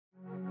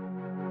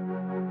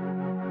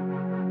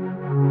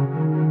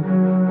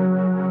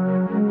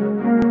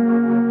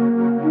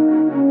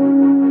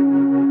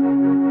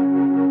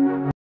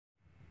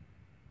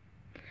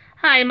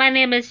Hi, my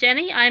name is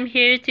Jenny. I'm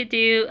here to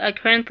do a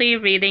currently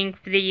reading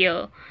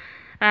video.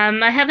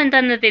 I haven't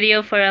done the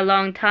video for a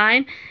long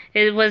time.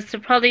 It was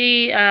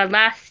probably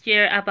last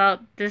year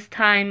about this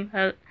time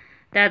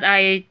that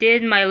I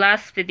did my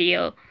last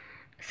video.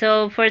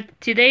 So for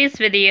today's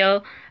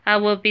video, I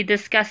will be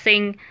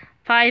discussing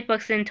 5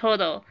 books in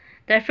total.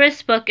 The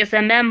first book is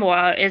a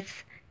memoir.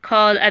 It's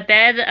called A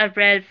Bed of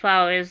Red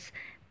Flowers,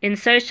 In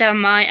Search of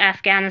My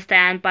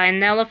Afghanistan by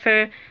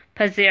Niloufar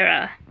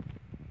Pazira.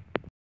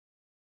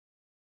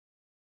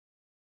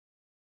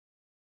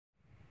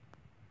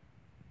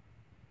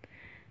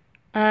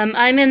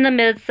 I'm in the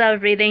midst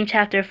of reading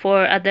chapter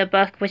 4 of the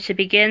book, which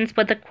begins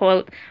with a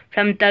quote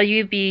from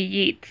W.B.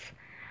 Yeats.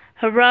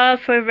 Hurrah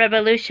for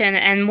revolution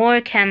and more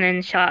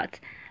cannon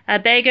shot. A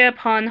beggar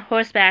upon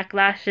horseback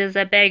lashes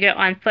a beggar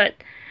on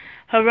foot.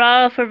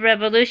 Hurrah for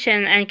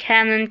revolution and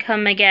cannon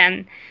come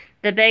again.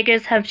 The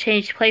beggars have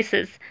changed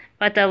places,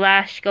 but the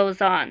lash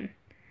goes on.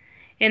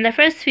 In the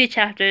first few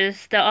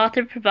chapters, the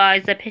author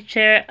provides a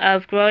picture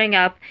of growing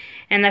up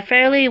in a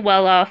fairly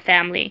well-off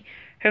family.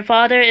 Her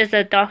father is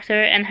a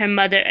doctor and her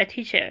mother a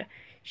teacher.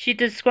 She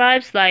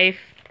describes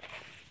life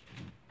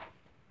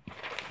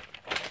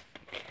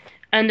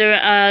under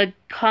a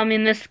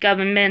communist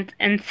government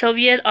and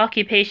Soviet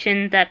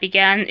occupation that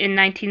began in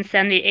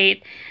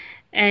 1978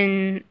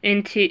 and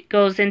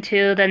goes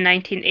into the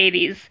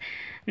 1980s.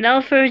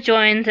 Niloufar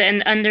joined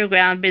an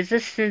underground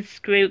resistance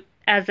group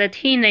as a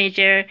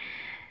teenager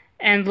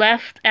and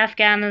left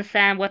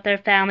Afghanistan with her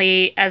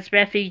family as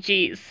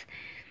refugees.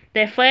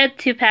 They fled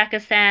to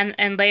Pakistan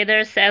and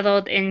later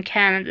settled in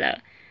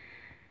Canada.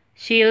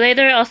 She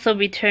later also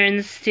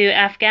returns to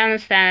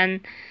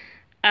Afghanistan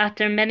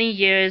after many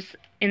years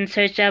in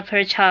search of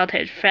her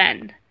childhood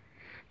friend.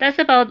 That's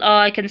about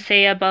all I can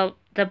say about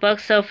the book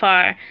so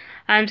far.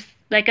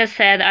 Like I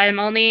said, I'm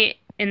only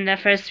in the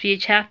first few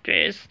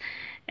chapters,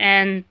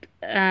 and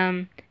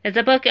it's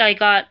a book I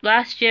got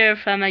last year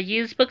from a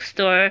used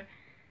bookstore.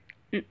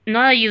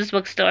 Not a used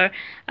bookstore,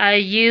 a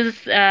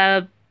used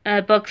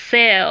book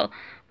sale,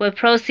 with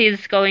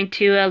proceeds going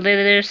to a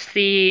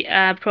literacy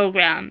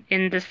program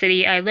in the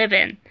city I live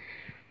in.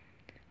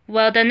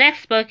 Well, the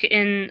next book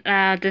in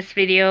this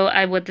video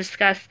I will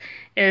discuss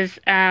is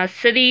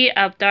City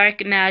of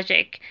Dark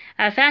Magic,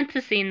 a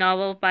fantasy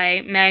novel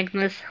by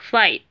Magnus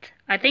Flight.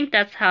 I think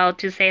that's how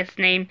to say his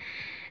name.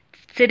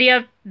 City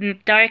of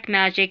Dark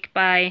Magic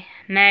by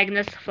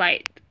Magnus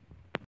Flight.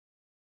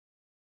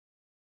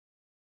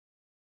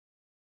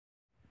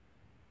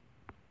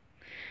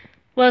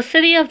 Well,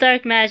 City of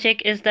Dark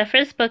Magic is the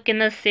first book in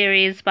the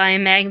series by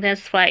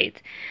Magnus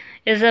Flight.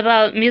 It is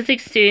about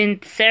music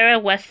student Sarah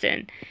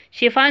Weston.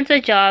 She finds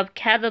a job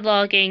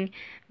cataloging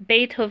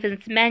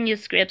Beethoven's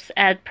manuscripts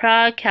at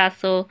Prague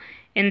Castle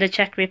in the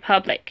Czech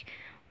Republic.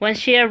 When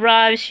she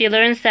arrives, she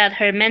learns that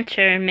her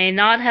mentor may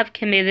not have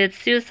committed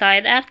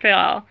suicide after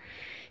all.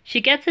 She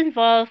gets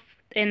involved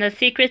in a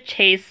secret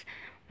chase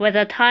with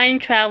a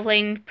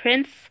time-traveling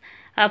prince,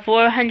 a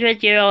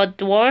 400-year-old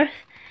dwarf,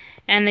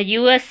 and a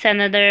U.S.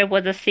 senator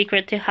with a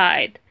secret to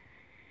hide.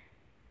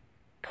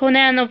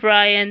 Conan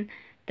O'Brien,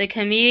 the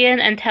comedian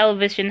and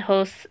television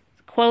host's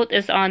quote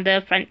is on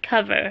the front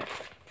cover.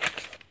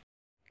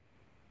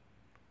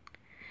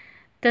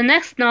 The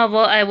next novel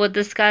I will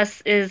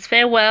discuss is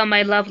Farewell,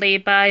 My Lovely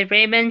by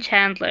Raymond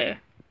Chandler.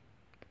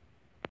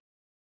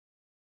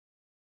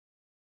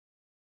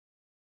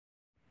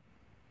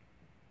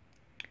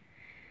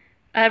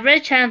 I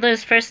read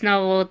Chandler's first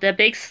novel, The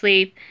Big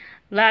Sleep,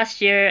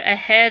 last year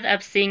ahead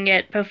of seeing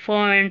it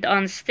performed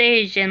on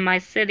stage in my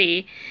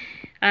city.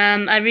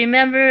 I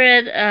remember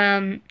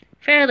it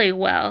fairly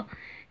well.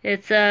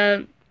 It's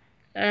a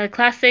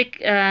classic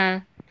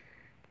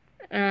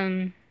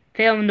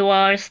film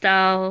noir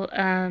style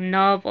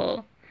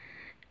novel.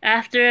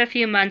 After a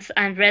few months,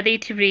 I'm ready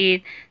to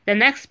read the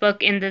next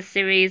book in the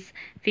series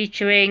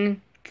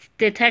featuring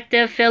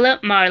Detective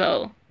Philip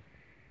Marlowe.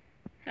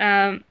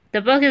 The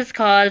book is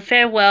called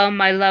Farewell,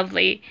 My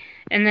Lovely,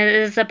 and it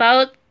is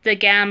about the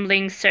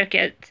gambling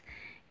circuit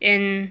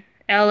in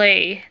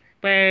LA,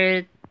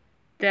 where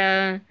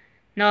the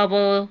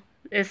novel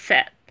is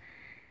set.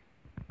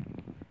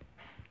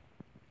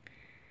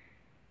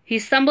 He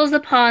stumbles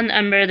upon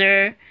a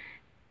murder,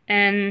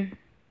 and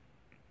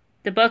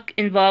the book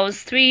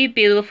involves 3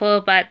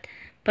 beautiful but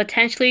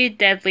potentially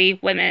deadly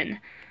women.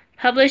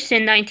 Published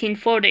in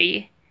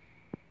 1940,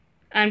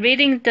 I'm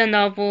reading the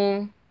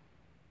novel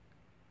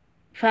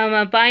from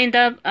a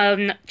bind-up of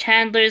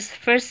Chandler's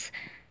first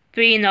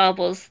 3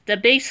 novels, The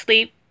Big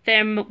Sleep,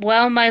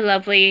 Farewell, My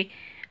Lovely,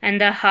 and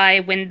The High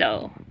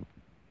Window.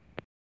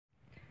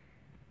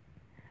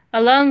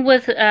 Along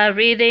with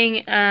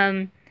reading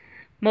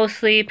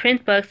mostly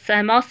print books,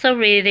 I'm also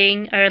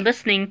reading or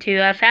listening to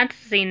a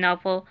fantasy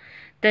novel,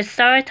 The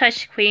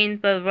Star-Touched Queen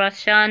by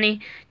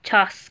Roshani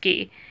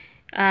Chokshi,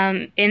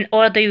 in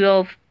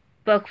audio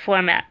book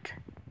format.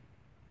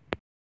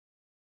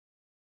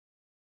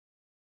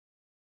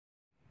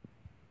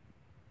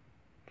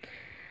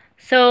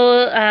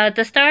 So,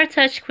 The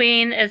Star-Touched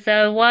Queen is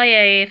a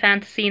YA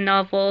fantasy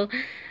novel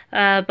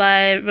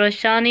by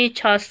Roshani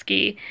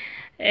Chosky.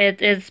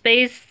 It is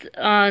based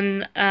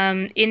on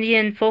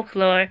Indian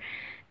folklore,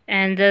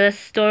 and the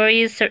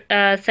story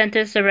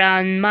centers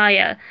around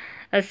Maya,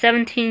 a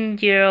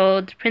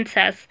 17-year-old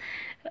princess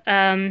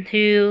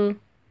who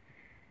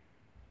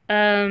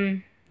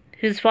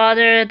whose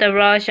father, the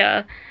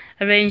Raja,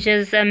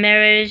 arranges a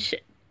marriage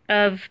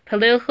of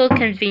political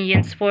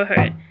convenience for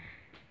her.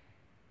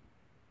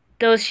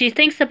 Though she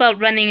thinks about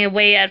running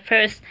away at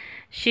first,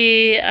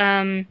 she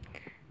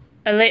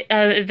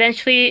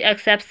eventually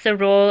accepts the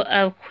role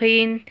of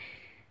queen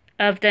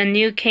of the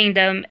new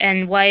kingdom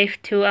and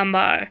wife to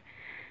Amar.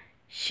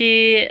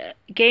 She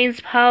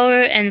gains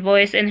power and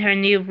voice in her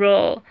new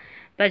role,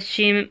 but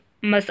she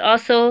must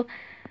also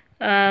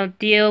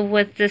deal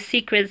with the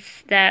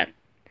secrets that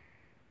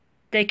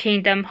the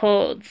kingdom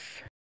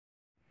holds.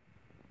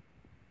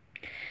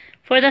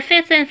 For the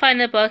fifth and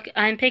final book,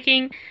 I'm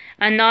picking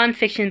a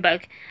non-fiction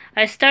book.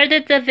 I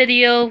started the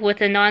video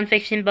with a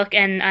non-fiction book,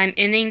 and I'm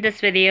ending this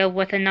video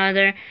with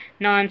another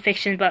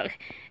non-fiction book.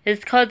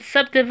 It's called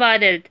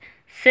Subdivided: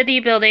 City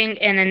Building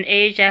in an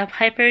Age of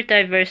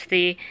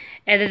Hyperdiversity,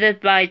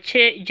 edited by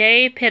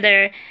Jay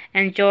Pitter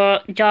and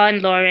John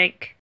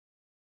Lorink.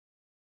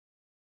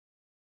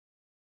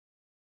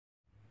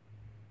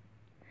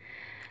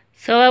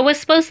 So I was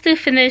supposed to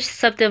finish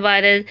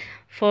Subdivided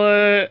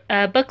for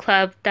a book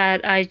club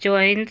that I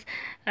joined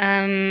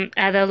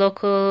at a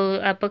local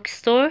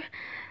bookstore.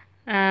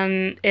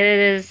 It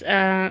is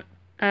a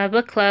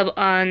book club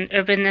on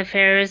urban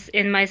affairs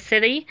in my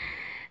city,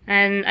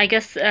 and I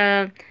guess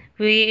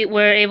we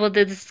were able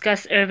to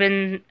discuss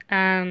urban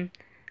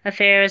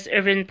affairs,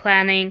 urban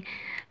planning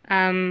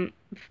from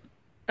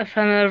a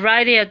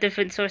variety of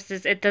different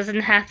sources. It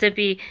doesn't have to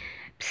be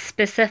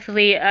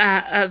specifically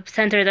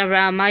centered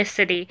around my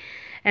city.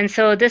 And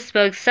so this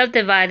book,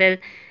 Subdivided,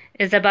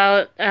 is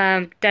about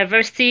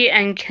diversity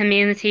and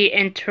community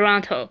in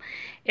Toronto.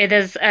 It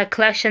is a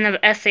collection of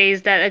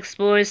essays that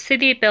explores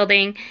city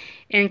building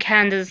in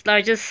Canada's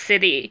largest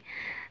city.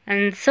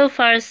 And so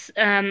far,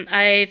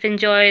 I've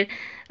enjoyed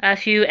a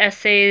few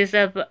essays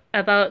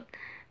about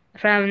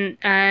from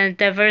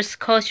diverse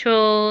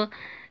cultural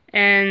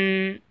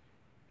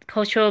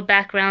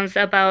backgrounds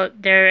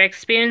about their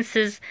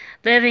experiences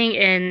living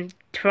in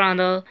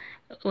Toronto,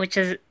 which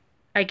is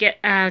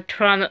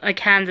Toronto,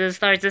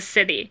 Canada's largest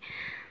city.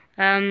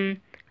 I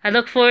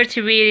look forward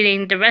to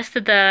reading the rest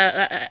of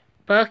the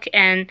book,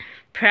 and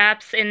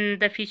perhaps in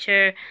the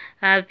future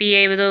be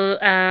able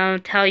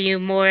to tell you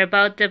more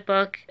about the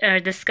book or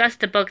discuss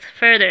the book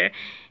further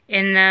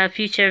in a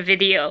future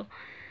video.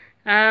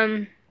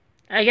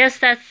 I guess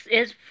that's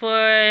it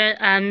for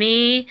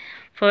me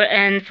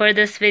for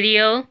this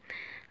video.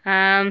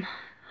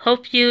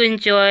 Hope you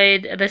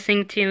enjoyed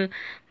listening to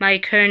my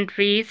current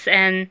reads,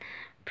 and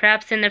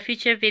perhaps in a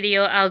future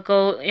video I'll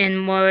go in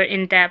more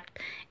in depth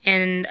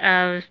in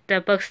the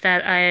books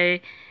that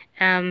I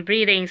am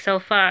reading so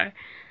far.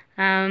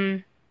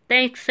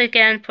 Thanks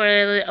again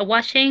for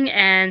watching,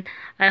 and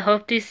I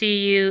hope to see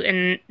you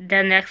in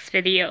the next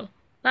video.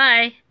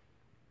 Bye!